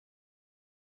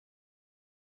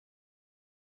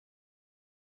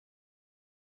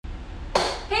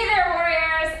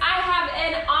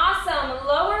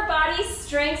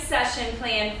session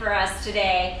planned for us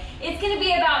today. It's going to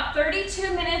be about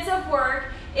 32 minutes of work.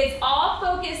 It's all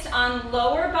focused on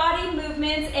lower body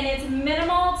movements and it's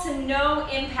minimal to no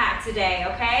impact today,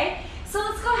 okay? So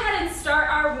let's go ahead and start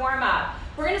our warm-up.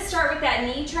 We're going to start with that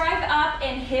knee drive up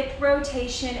and hip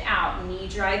rotation out. Knee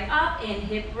drive up and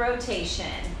hip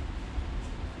rotation.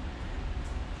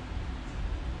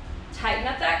 Tighten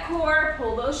up that core,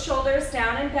 pull those shoulders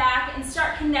down and back, and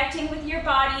start connecting with your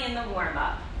body in the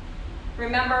warm-up.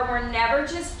 Remember, we're never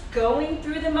just going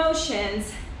through the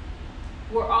motions.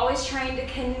 We're always trying to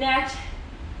connect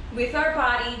with our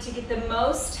body to get the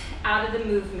most out of the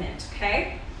movement,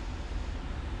 okay?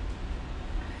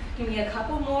 Give me a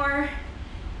couple more.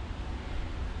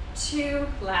 2,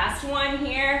 last one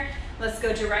here. Let's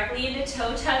go directly into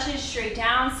toe touches, straight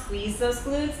down, squeeze those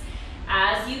glutes.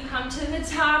 As you come to the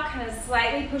top, kind of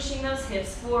slightly pushing those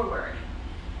hips forward.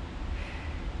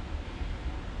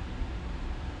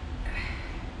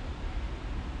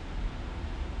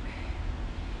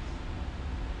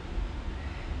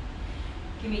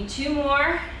 Give me 2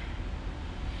 more.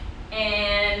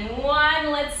 And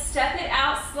 1, let's step it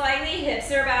out slightly.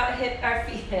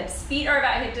 Feet are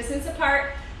about hip distance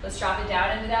apart. Let's drop it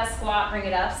down into that squat, bring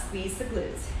it up, squeeze the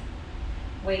glutes.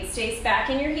 Weight stays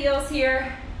back in your heels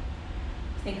here.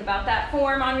 Think about that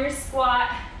form on your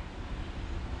squat.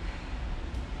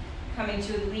 Coming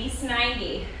to at least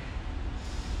 90.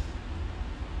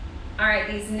 All right,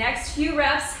 these next few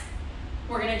reps,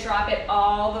 we're gonna drop it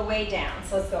all the way down.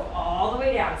 So let's go all the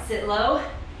way down. Sit low,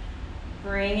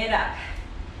 bring it up.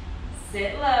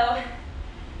 Sit low,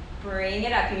 bring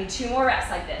it up. Give me 2 more reps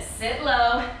like this. Sit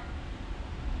low,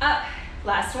 up.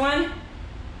 Last one,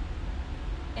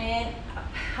 and up.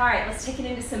 All right, let's take it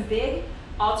into some big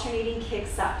alternating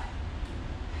kicks up.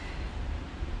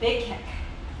 Big kick.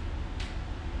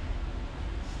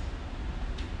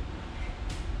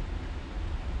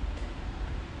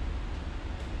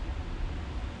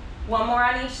 One more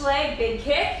on each leg, big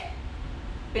kick,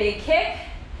 big kick.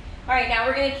 All right, now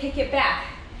we're gonna kick it back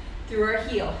through our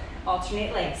heel,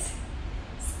 alternate legs.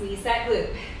 Squeeze that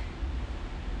glute.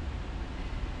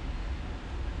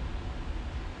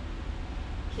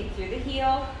 Kick through the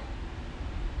heel,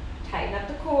 tighten up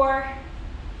the core.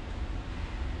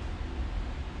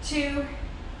 2,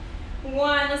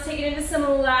 1, let's take it into some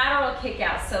lateral kick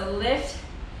out. So lift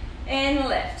and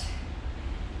lift.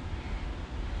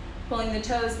 Pulling the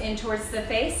toes in towards the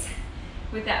face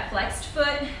with that flexed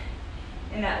foot,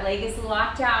 and that leg is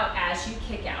locked out as you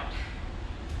kick out.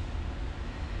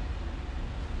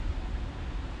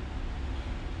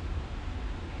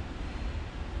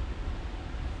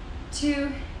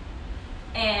 2,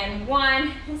 and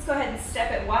 1. Let's go ahead and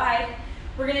step it wide.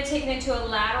 We're gonna take it into a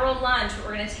lateral lunge.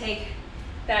 We're gonna take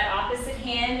that opposite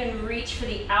hand and reach for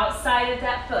the outside of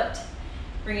that foot.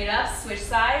 Bring it up, switch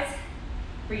sides.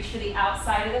 Reach for the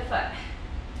outside of the foot.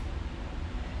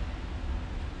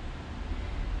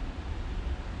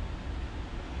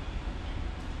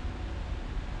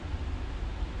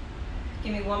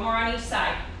 Give me 1 more on each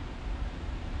side.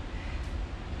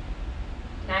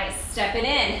 Nice, step it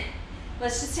in.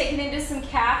 Let's just take it into some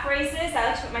calf raises. I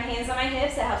like to put my hands on my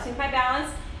hips. That helps me with my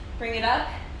balance. Bring it up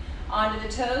onto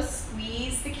the toes.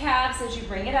 Squeeze the calves as you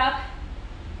bring it up.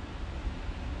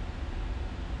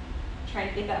 Trying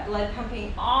to get that blood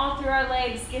pumping all through our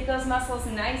legs. Get those muscles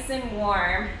nice and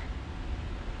warm.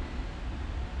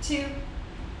 2,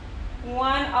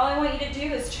 1. All I want you to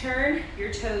do is turn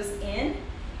your toes in.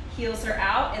 Heels are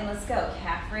out, and let's go.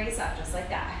 Calf raise up, just like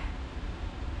that.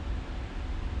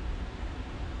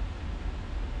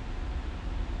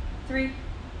 3,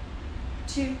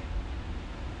 2,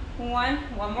 1.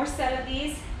 One more set of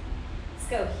these. Let's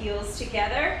go. Heels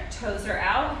together, toes are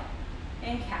out,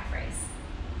 and calf raise.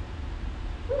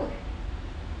 Whew.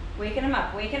 Waking them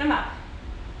up, waking them up.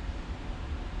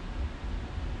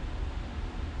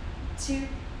 2,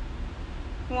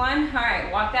 1. All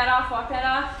right, walk that off, walk that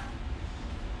off.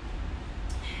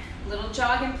 Little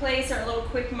jog in place or a little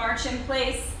quick march in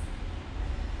place.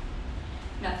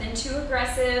 Nothing too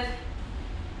aggressive.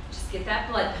 Just get that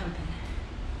blood pumping.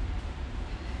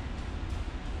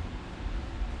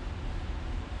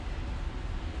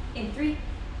 In 3,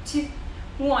 2,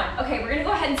 1. Okay, we're gonna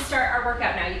go ahead and start our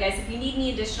workout now, you guys. If you need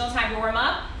any additional time to warm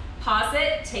up, pause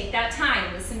it, take that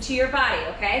time, listen to your body,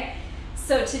 okay?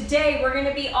 So today we're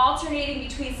gonna be alternating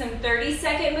between some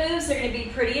 30-second moves. They're gonna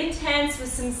be pretty intense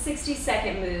with some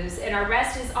 60-second moves, and our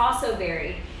rest is also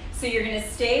varied. So you're gonna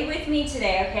stay with me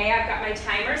today, okay? I've got my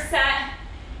timer set.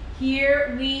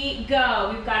 Here we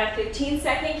go. We've got a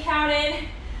 15-second count in.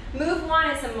 Move 1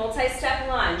 is a multi-step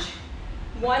lunge.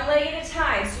 One leg at a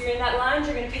time. So you're in that lunge,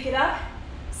 you're gonna pick it up,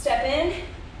 step in,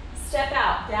 step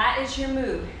out. That is your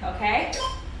move, okay?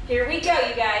 Here we go,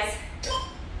 you guys.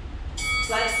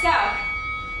 Let's go.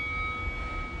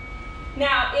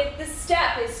 Now, if the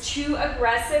step is too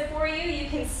aggressive for you, you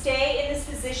can stay in this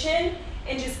position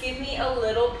and just give me a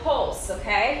little pulse,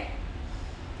 okay?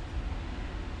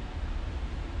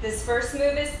 This first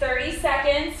move is 30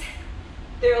 seconds.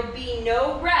 There will be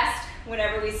no rest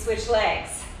whenever we switch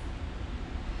legs.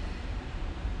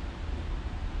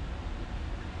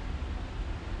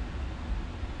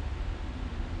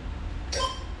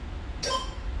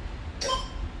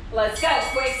 Let's go,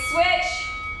 quick switch.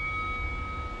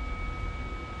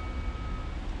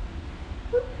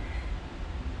 Whoop.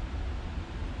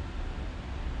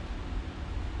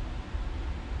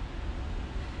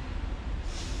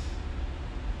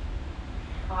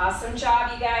 Awesome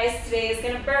job, you guys. Today is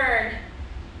gonna burn.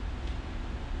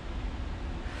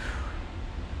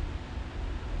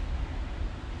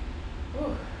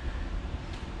 Ooh.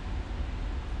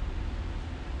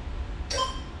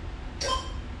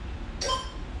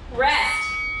 Rest.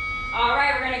 All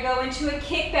right, we're gonna go into a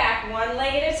kickback, one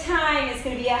leg at a time. It's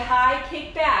gonna be a high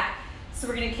kickback. So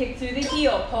we're gonna kick through the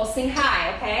heel, pulsing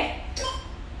high, okay?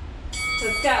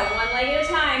 Let's go, one leg at a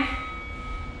time.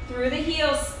 Through the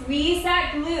heel, squeeze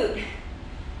that glute.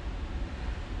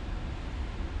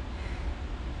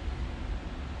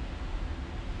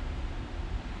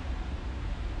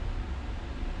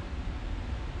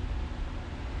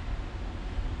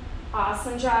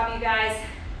 Awesome job, you guys.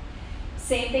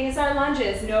 Same thing as our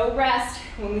lunges, no rest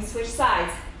when we switch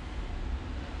sides.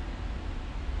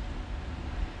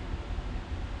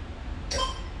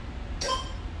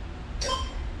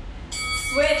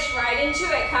 Switch right into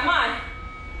it, come on.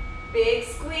 Big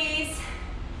squeeze,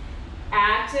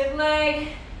 active leg,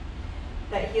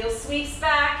 that heel sweeps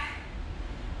back.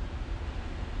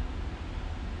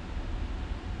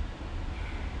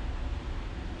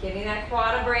 Giving that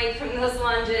quad a break from those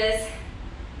lunges.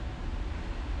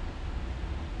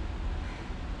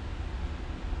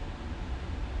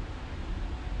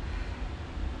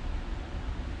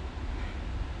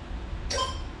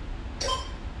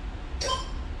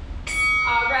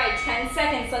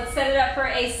 Let's set it up for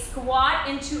a squat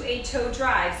into a toe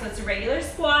drive. So it's a regular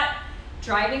squat,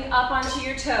 driving up onto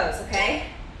your toes, okay?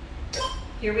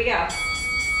 Here we go.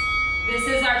 This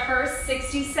is our first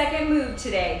 60-second move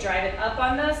today. Drive it up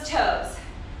on those toes.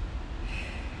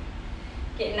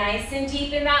 Get nice and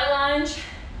deep in that lunge,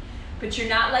 but you're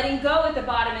not letting go at the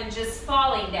bottom and just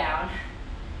falling down.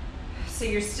 So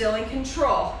you're still in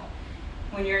control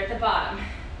when you're at the bottom.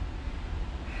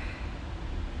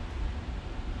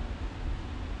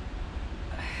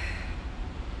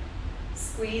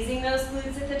 Squeezing those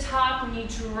glutes at the top when you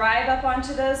drive up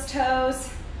onto those toes.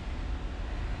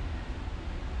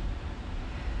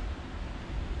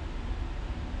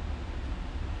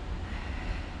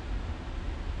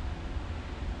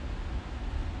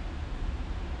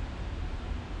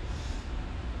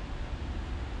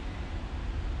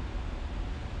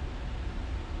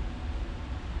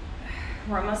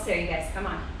 We're almost there, you guys, come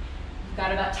on. We've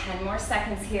got about 10 more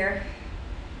seconds here.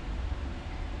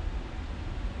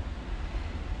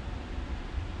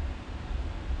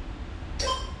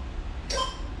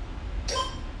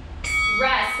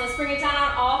 Let's bring it down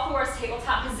on all fours,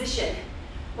 tabletop position.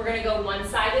 We're gonna go one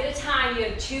side at a time. You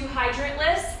have 2 hydrant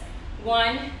lifts.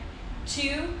 1,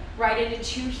 2, right into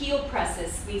 2 heel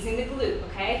presses, squeezing the glute,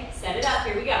 okay? Set it up,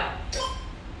 here we go.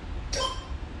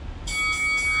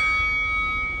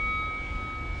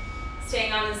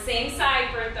 Staying on the same side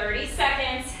for 30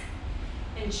 seconds.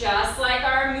 And just like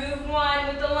our move 1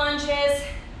 with the lunges,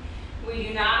 we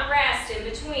do not rest in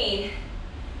between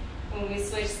when we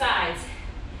switch sides.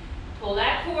 Pull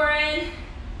that core in.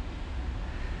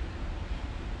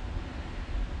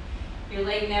 Your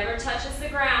leg never touches the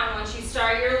ground once you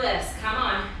start your lifts. Come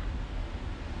on.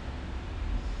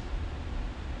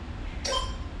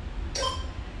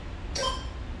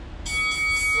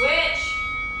 Switch.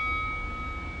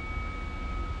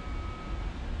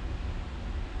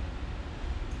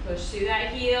 Push through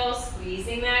that heel,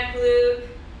 squeezing that glute.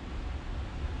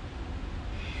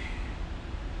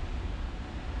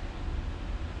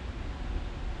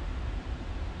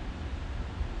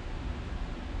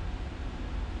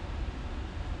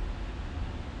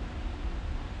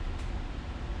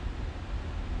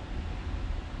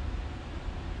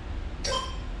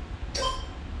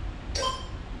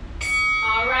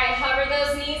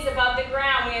 Above the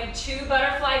ground. We have 2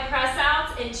 butterfly press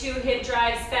outs and 2 hip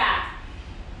drives back.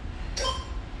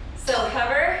 So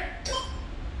hover,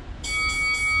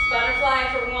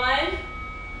 butterfly for 1,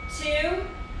 2,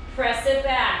 press it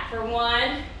back for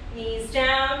 1, knees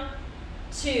down,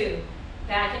 2,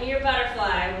 Back into your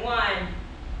butterfly. 1,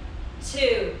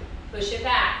 2, push it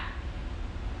back.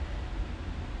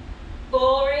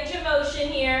 Full range of motion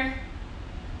here.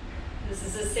 This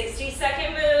is a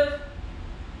 60-second move.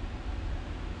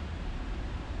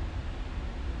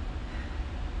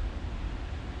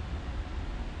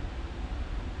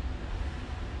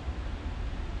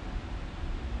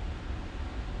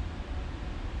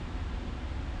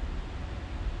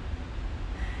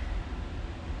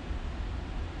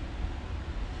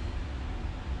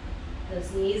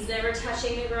 Those knees never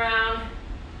touching the ground.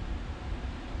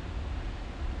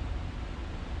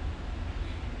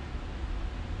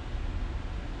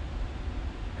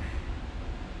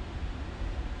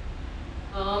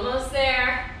 Almost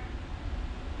there.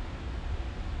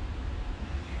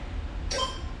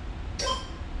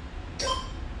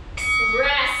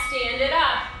 Rest, stand it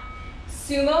up.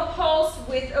 Sumo pulse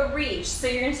with a reach. So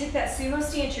you're gonna take that sumo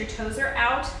stance, your toes are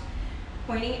out,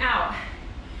 pointing out.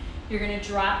 You're gonna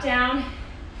drop down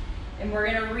and we're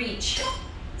gonna reach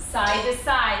side to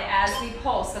side as we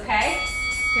pulse, okay?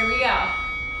 Here we go.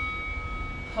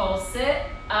 Pulse it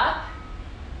up,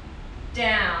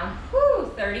 down.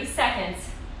 Whew, 30 seconds.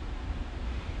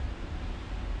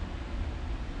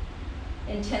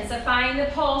 Intensifying the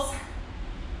pulse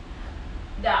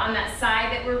on that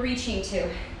side that we're reaching to.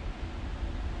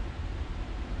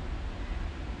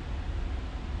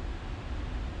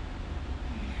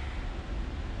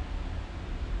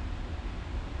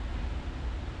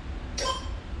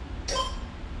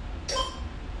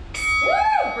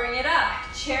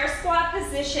 Chair squat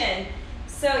position.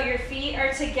 So your feet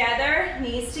are together,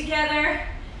 knees together.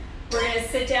 We're gonna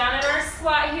sit down in our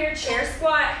squat here, chair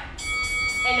squat.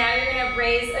 And now you're gonna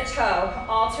raise a toe.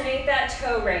 Alternate that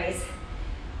toe raise.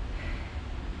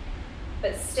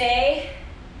 But stay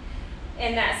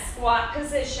in that squat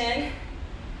position.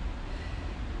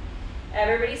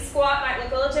 Everybody's squat might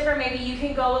look a little different. Maybe you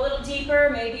can go a little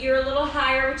deeper. Maybe you're a little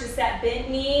higher with just that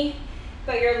bent knee,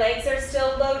 but your legs are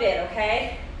still loaded,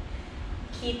 okay?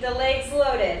 Keep the legs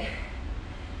loaded.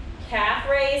 Calf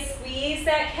raise, squeeze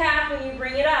that calf when you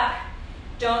bring it up.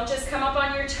 Don't just come up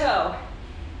on your toe.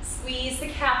 Squeeze the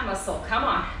calf muscle, come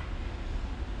on.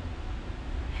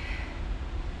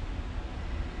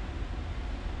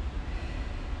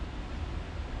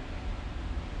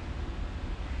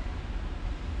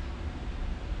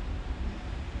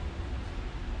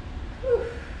 Whew.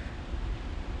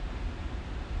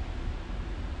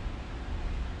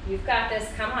 You've got this,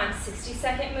 come on,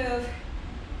 60-second move.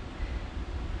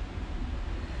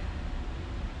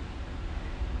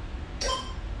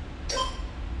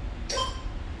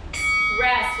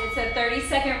 Rest, it's a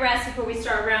 30-second rest before we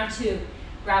start round 2.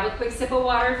 Grab a quick sip of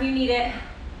water if you need it.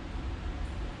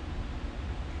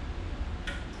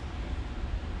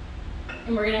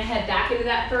 And we're gonna head back into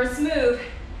that first move,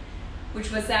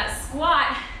 which was that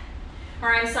squat,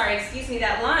 or I'm sorry, excuse me,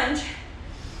 that lunge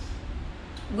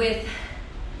with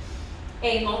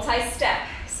a multi-step.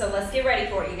 So let's get ready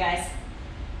for it, you guys.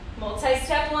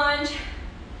 Multi-step lunge,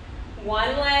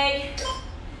 one leg.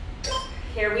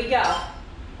 Here we go.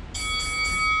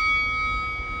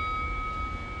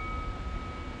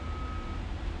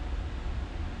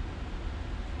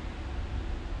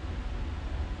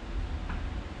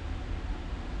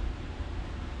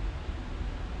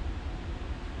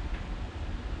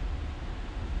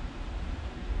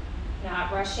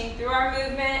 Not rushing through our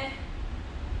movement.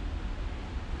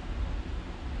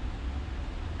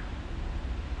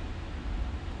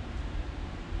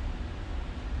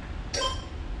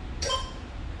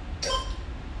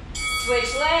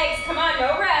 Switch legs, come on,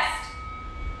 no rest.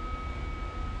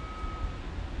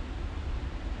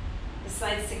 This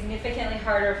side's significantly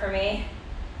harder for me.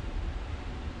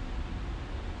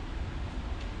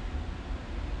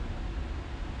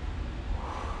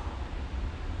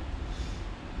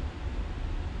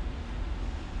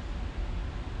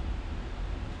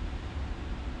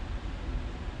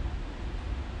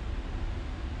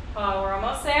 Oh, we're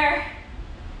almost there.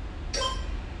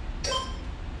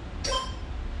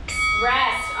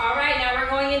 Rest. All right, now we're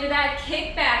going into that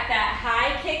kickback, that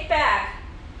high kickback.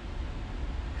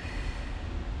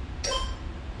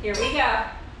 Here we go.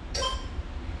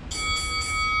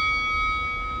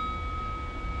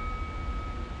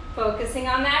 Focusing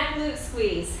on that glute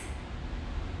squeeze.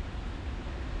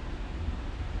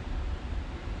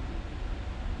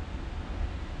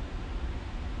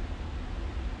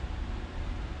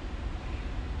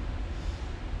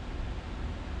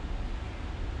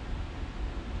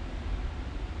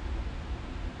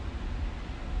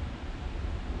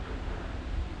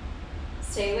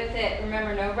 Stay with it.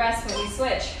 Remember, no rest when we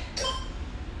switch.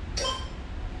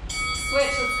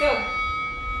 Switch, let's go.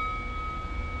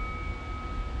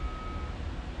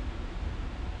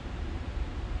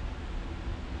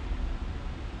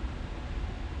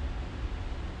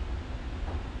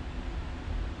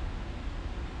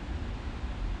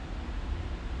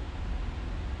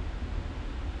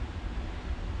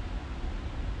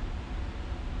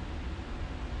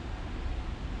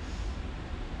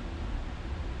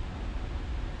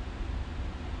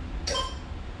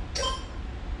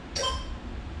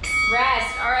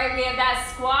 All right, we have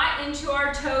that squat into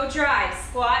our toe drive.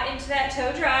 Squat into that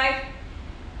toe drive.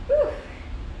 Whew.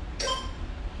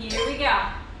 Here we go.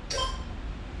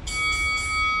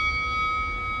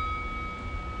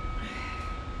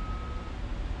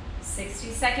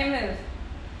 Second move.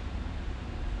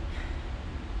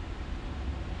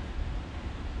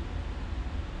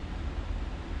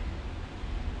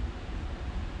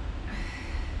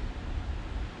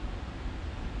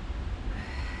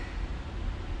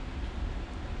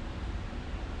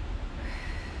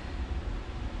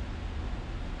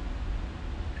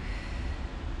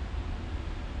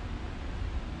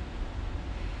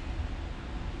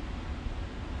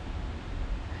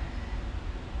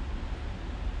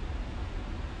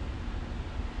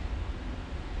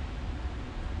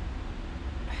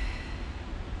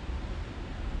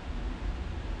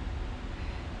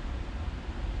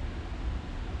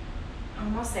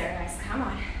 Almost there, guys. Come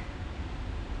on.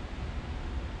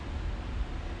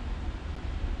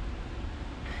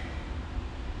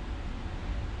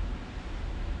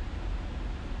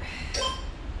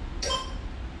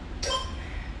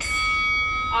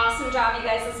 Awesome job, you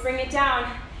guys. Let's bring it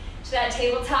down to that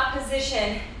tabletop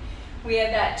position. We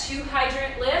have that 2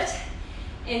 hydrant lift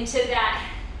into that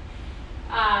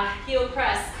heel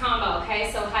press combo,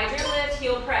 okay? So hydrant lift,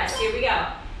 heel press. Here we go.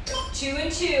 2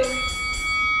 and 2.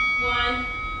 1,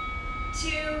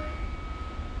 2,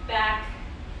 back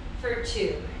for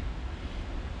 2.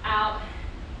 Out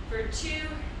for 2,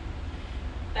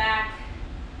 back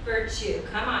for 2.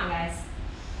 Come on, guys.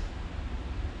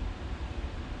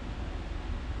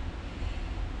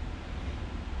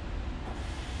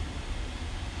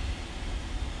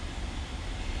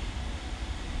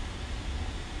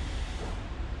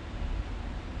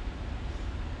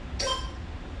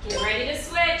 Get ready to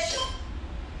switch.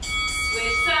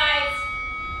 Switch sides.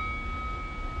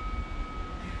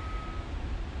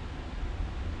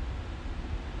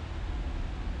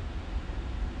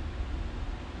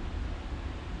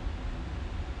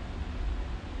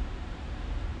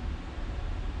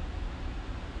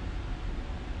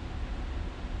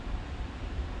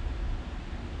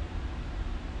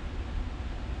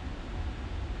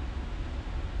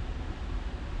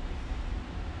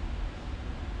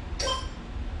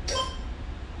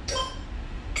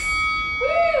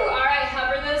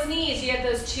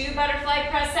 Those 2 butterfly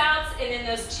press outs and then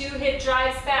those 2 hip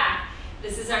drives back.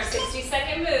 This is our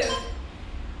 60-second move.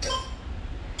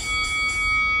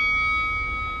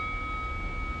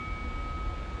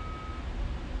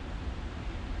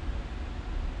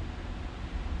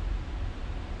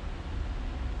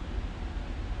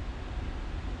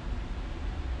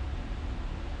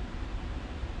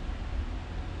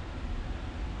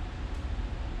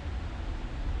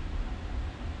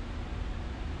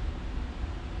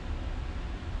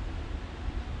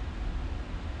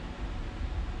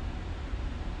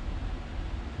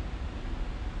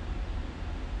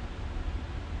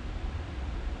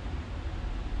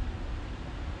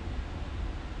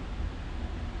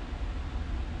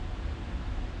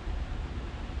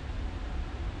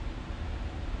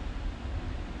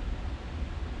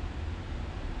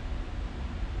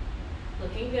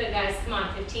 Looking good, guys. Come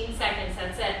on, 15 seconds.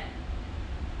 That's it.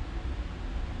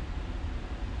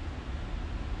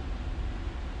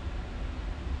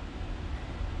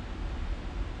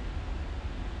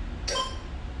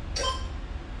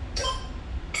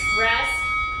 Rest.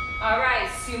 All right,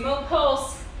 sumo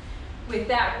pulse with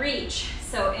that reach.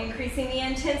 So increasing the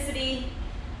intensity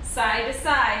side to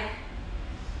side.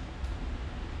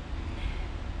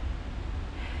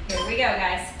 Here we go,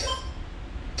 guys.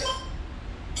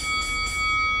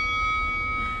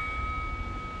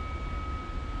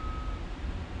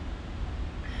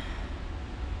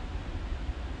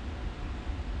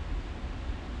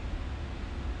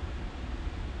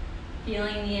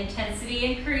 Feeling the intensity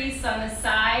increase on the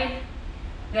side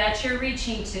that you're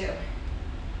reaching to.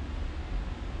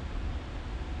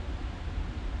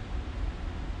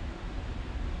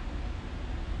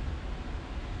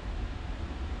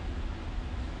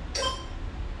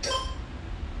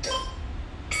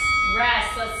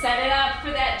 Rest. Let's set it up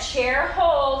for that chair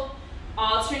hold,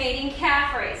 alternating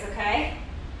calf raise, okay?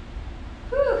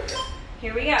 Whew.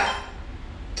 Here we go.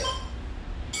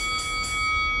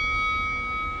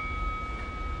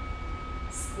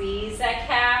 Squeeze that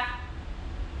calf.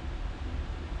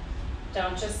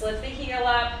 Don't just lift the heel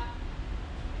up.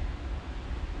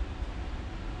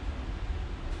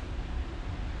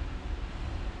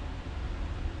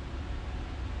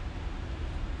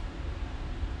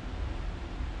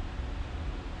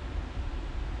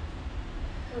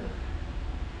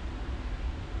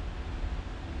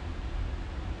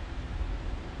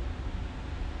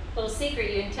 Little secret,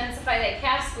 you intensify that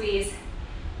calf squeeze,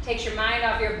 takes your mind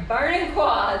off your burning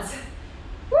quads.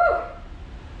 Woo!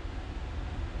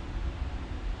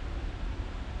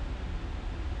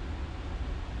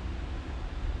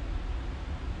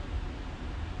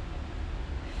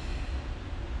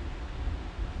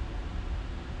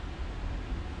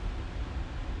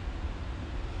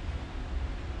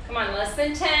 Come on, less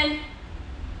than 10.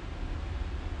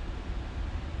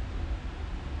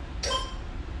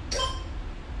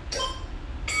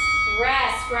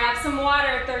 Rest, grab some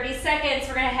water, 30 seconds.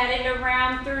 We're gonna head into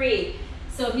round 3.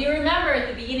 So if you remember at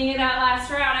the beginning of that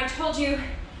last round, I told you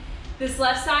this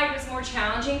left side was more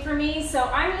challenging for me. So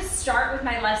I'm gonna start with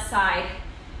my left side.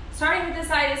 Starting with this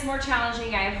side is more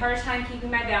challenging. I have a harder time keeping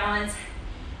my balance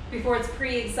before it's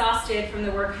pre-exhausted from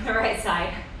the work on the right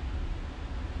side.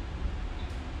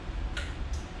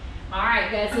 All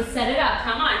right, guys, let's set it up.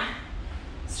 Come on.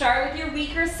 Start with your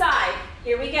weaker side.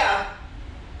 Here we go.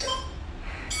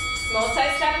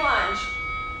 Multi-step lunge.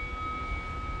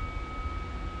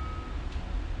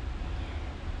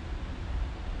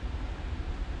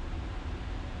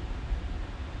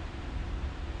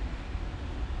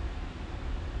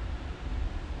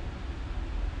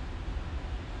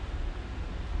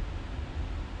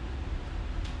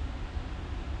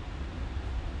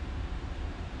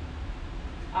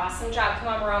 Awesome job. Come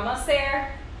on, we're almost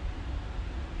there.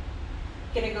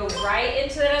 Gonna go right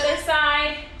into the other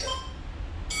side.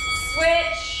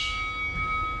 Switch.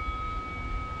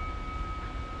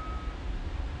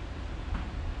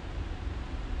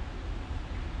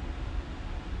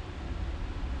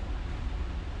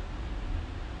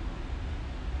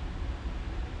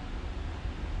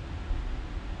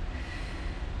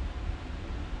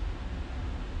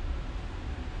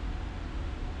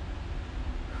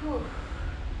 Whew.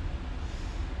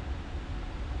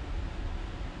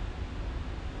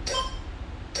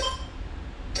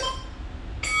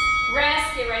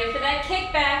 Rest, get ready for that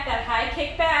kickback, that high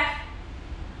kickback.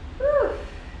 Whew.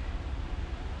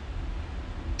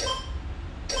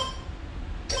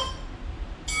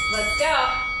 Let's go.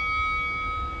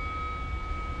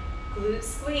 Glute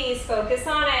squeeze, focus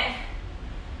on it.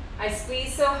 I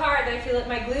squeeze so hard that I feel it in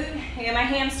my glute and my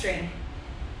hamstring.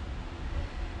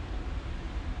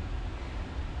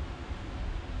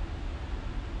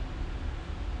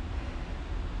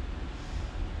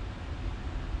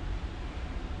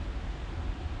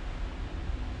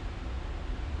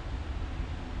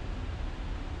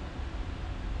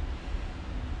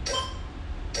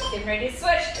 Getting ready to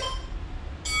switch.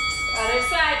 Other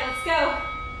side, let's go.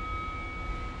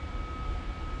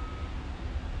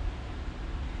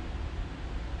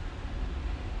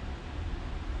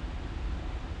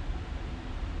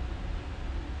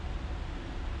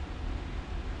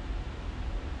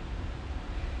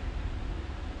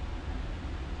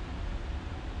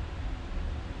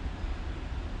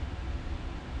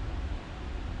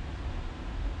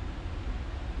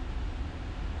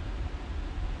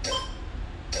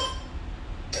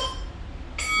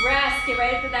 Get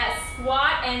ready for that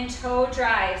squat and toe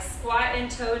drive. Squat and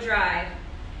toe drive.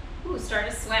 Ooh,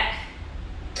 starting to sweat.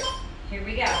 Here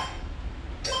we go.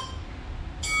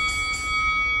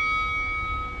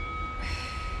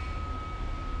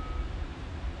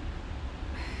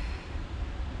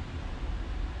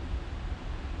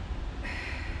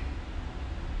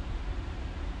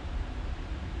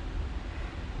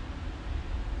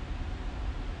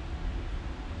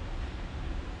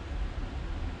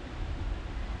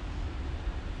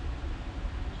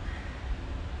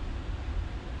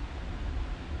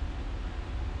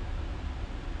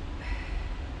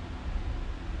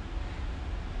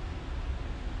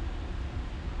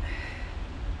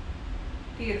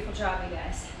 Beautiful job, you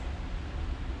guys.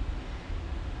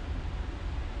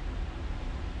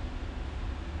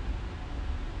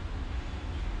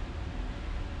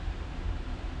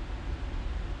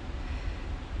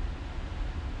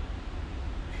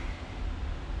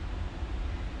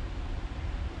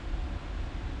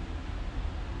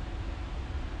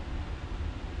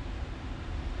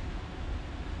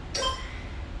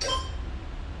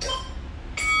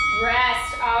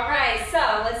 Rest. All right, so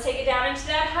let's take it down into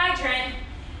that hydrant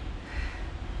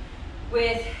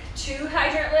with 2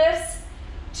 hydrant lifts,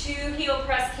 2 heel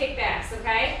press kickbacks,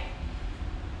 okay?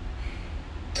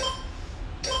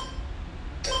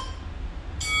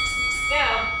 Let's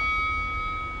go.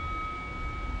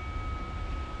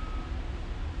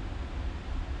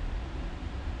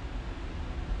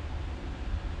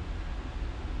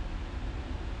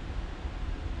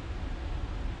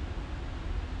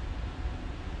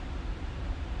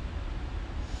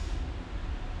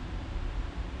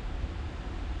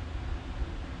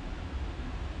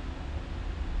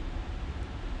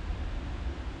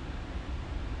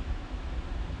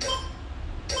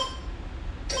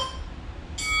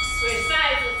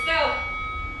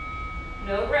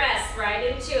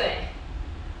 get to it.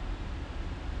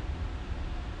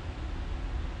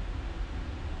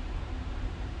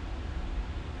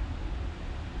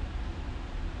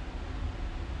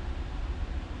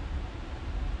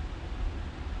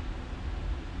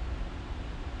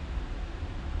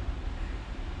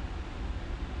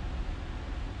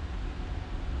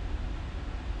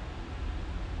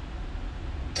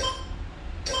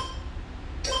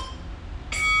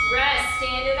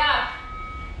 Stand it up.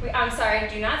 I'm sorry,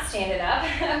 do not stand it up.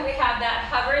 We have that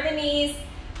hover the knees,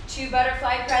 2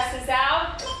 butterfly presses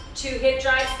out, 2 hip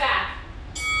drives back.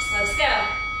 Let's go.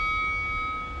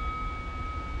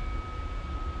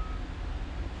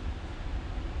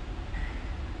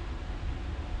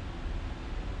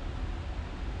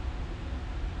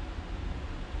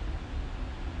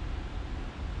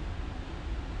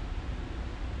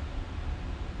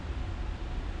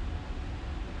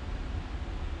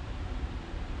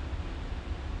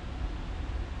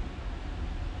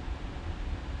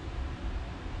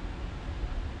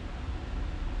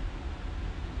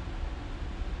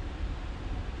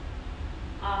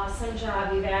 Awesome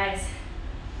job, you guys.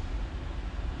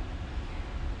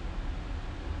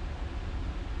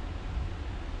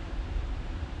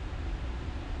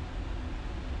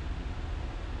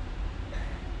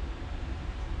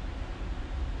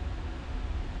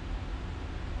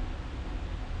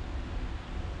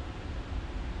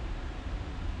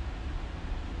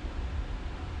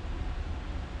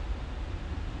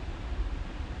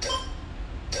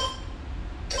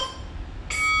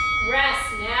 Rest.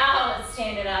 Now let's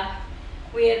stand it up.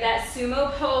 We have that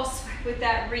sumo pulse with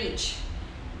that reach.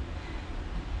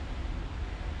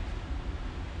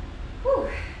 Whew.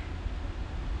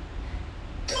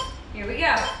 Here we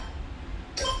go.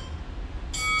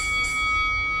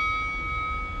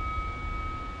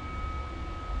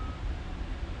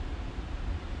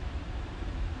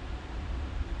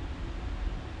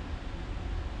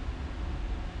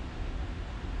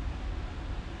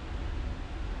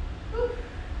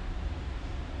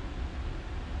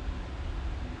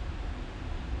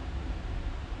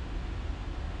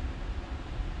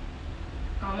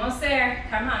 Almost there.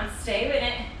 Come on, stay with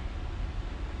it.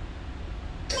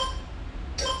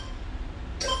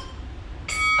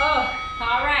 Oh,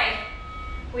 all right.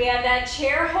 We have that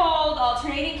chair hold,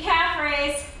 alternating calf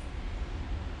raise.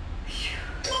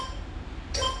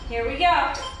 Here we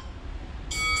go.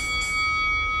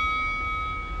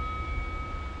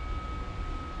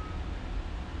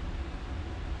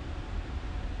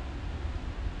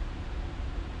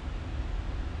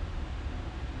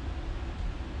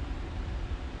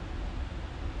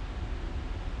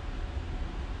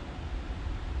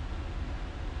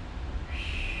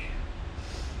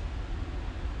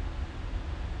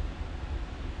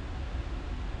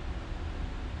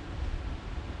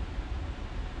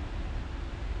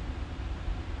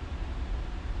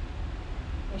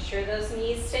 Make sure those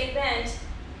knees stay bent.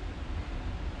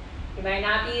 You might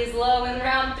not be as low in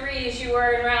round 3 as you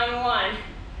were in round 1.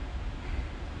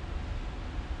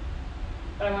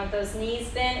 But I want those knees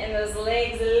bent and those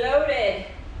legs loaded.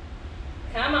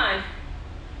 Come on.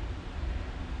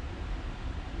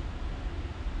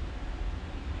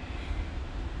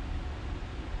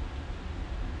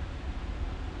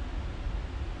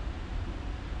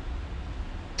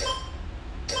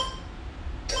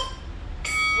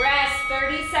 Rest,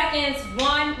 30 seconds.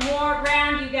 One more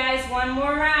round, you guys, one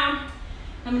more round.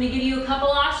 I'm gonna give you a couple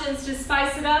options to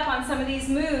spice it up on some of these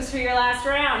moves for your last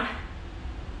round.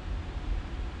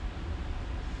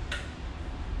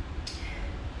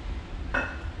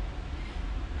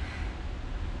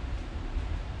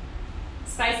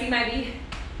 Spicy might be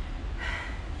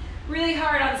really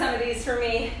hard on some of these for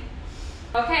me.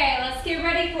 Okay, let's get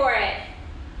ready for it.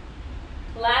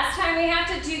 Last time we have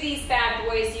to do these bad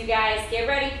boys, you guys. Get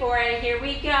ready for it. Here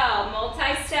we go.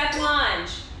 Multi-step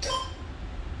lunge.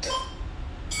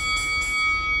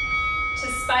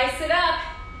 To spice it up,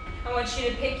 I want you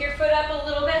to pick your foot up a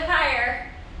little bit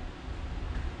higher,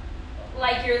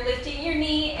 like you're lifting your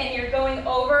knee and you're going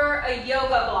over a yoga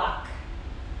block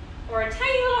or a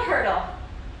tiny little hurdle.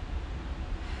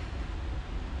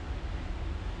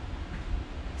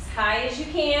 As high as you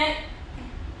can.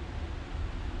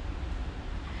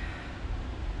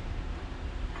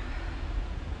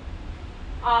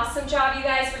 Awesome job, you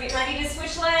guys. We're getting ready to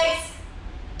switch legs.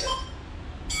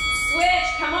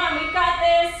 Switch, come on, we've got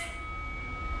this.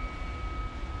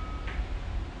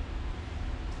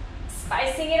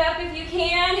 Spicing it up if you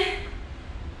can.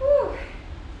 Whew.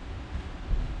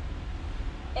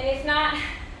 And if not,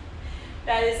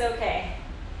 that is okay.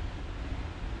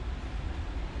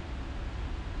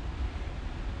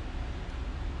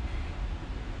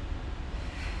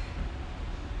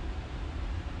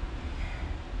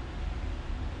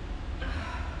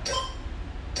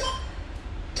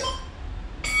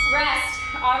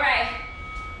 All right,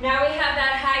 now we have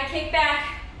that high kick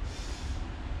back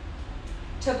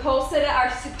to pulse it up,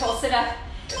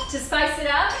 to spice it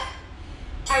up.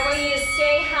 I want you to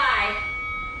stay high,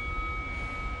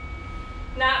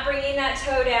 not bringing that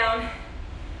toe down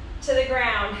to the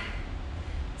ground.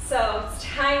 So it's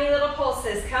tiny little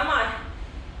pulses, come on.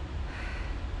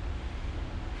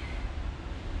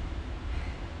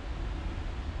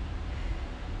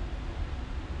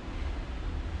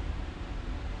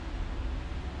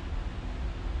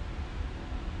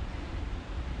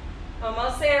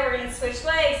 Almost there, we're gonna switch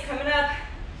legs, coming up.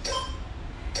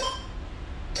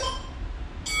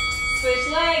 Switch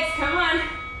legs, come on.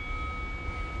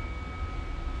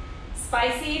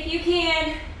 Spicy if you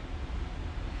can.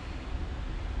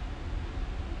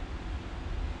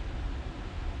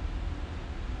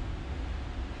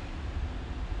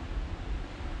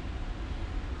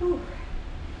 Whew.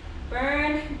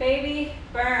 Burn, baby,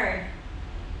 burn.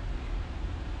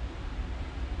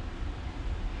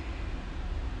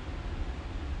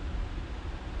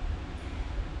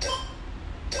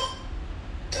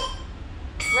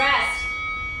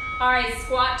 All right,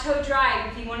 squat toe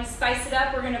drive. If you want to spice it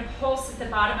up, we're gonna pulse at the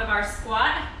bottom of our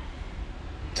squat.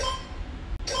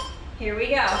 Here we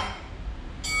go.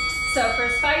 So for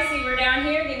spicy, we're down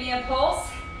here, give me a pulse.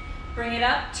 Bring it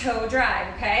up, toe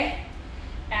drive, okay?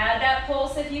 Add that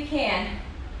pulse if you can.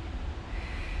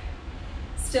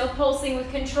 Still pulsing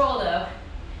with control though.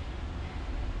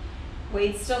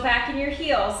 Weight still back in your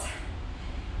heels.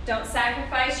 Don't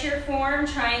sacrifice your form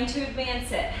trying to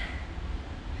advance it.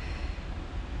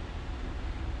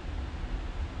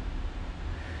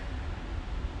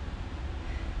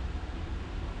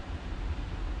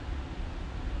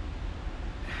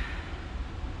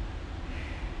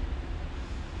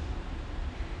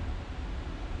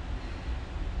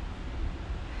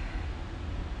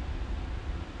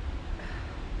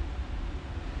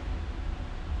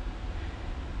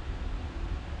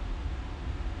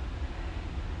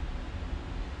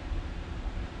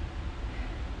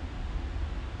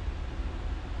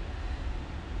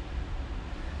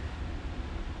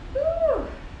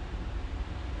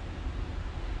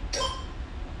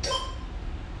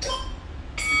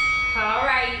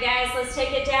 Let's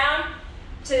take it down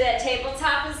to that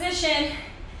tabletop position,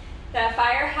 that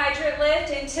fire hydrant lift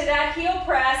into that heel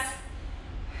press.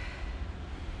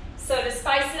 So to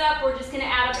spice it up, we're just gonna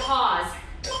add a pause.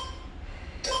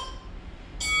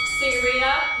 So you read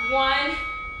up, 1,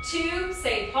 2,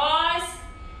 say pause,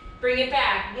 bring it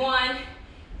back, 1,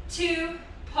 2,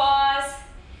 pause,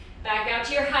 back out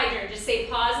to your hydrant. Just say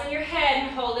pause in your head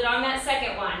and hold it on that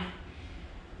second one.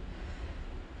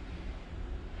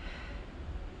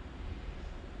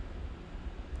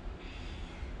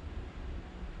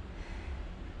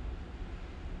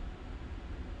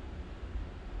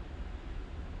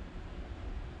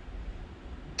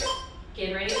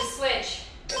 Get ready to switch.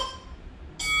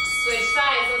 Switch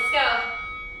sides, let's go.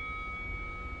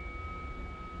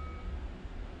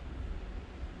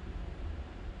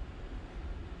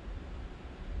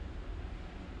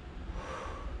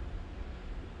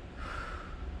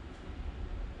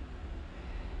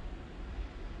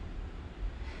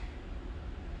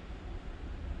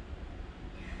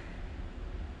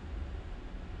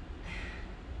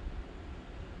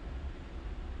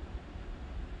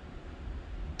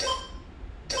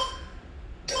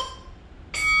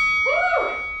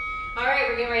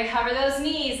 Cover those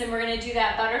knees, and we're going to do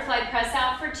that butterfly press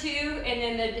out for 2 and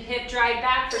then the hip drive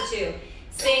back for 2.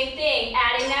 Same thing,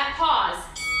 adding that pause.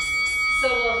 So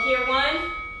we'll hear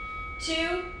 1,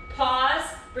 2, pause,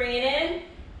 bring it in.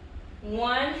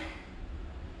 1,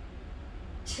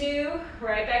 2,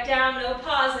 right back down, no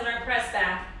pause in our press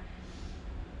back.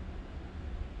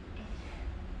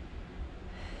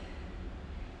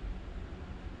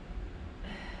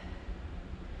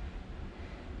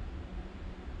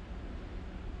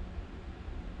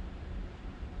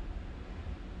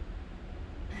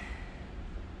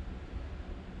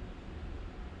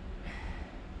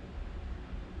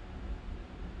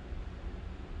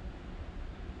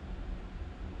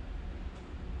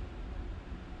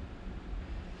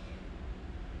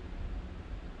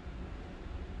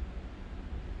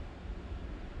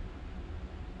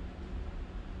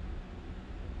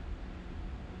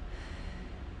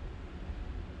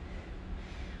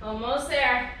 Almost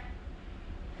there.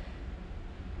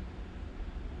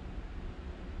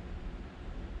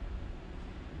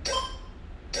 Woo!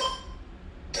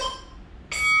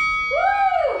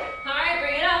 All right,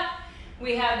 bring it up.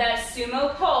 We have that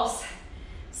sumo pulse.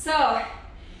 So,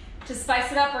 to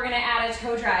spice it up, we're gonna add a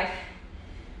toe drive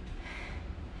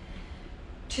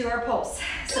to our pulse.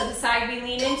 So the side we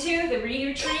lean into, the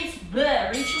re-retreats,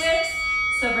 reach with,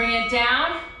 So bring it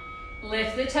down,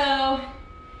 lift the toe,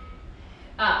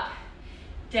 up,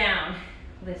 down,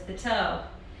 lift the toe,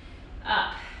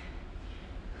 up.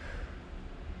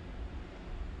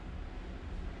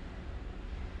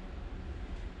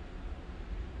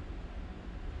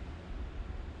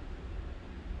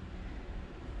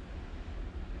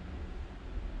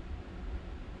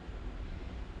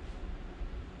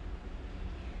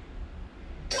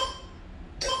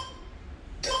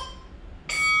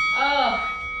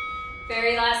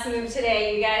 Very last move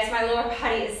today, you guys. My lower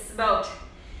body is smoked.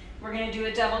 We're gonna do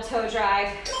a double toe drive.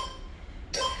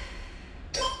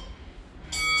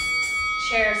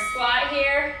 Chair squat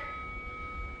here.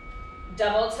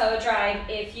 Double toe drive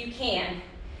if you can.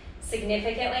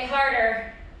 Significantly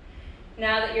harder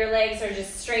now that your legs are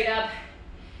just straight up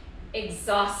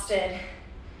exhausted.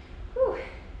 Whew.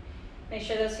 Make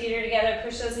sure those feet are together.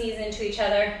 Push those knees into each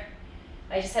other.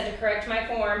 I just had to correct my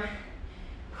form.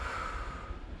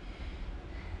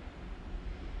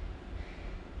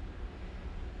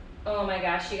 Oh my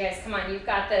gosh, you guys, come on, you've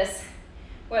got this.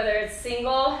 Whether it's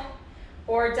single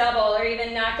or double, or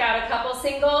even knock out a couple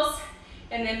singles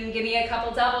and then give me a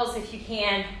couple doubles if you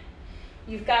can.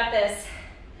 You've got this.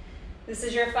 This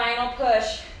is your final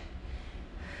push.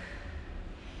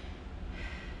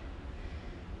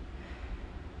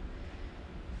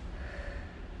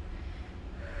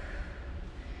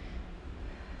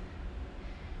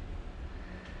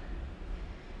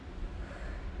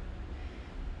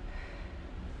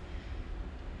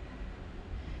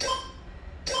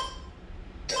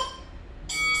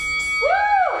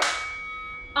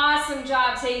 Awesome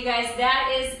job today, you guys.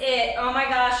 That is it. Oh my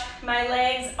gosh, my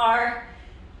legs are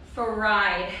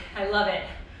fried. I love it.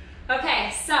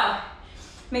 Okay, so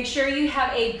make sure you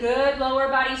have a good lower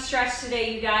body stretch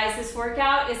today, you guys. This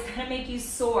workout is gonna make you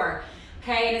sore,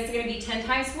 okay? And it's gonna be 10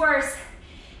 times worse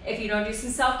if you don't do some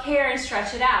self-care and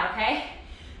stretch it out, okay?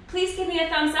 Please give me a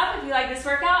thumbs up if you like this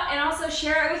workout, and also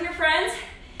share it with your friends.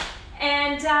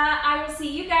 And I will see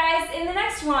you guys in the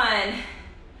next one.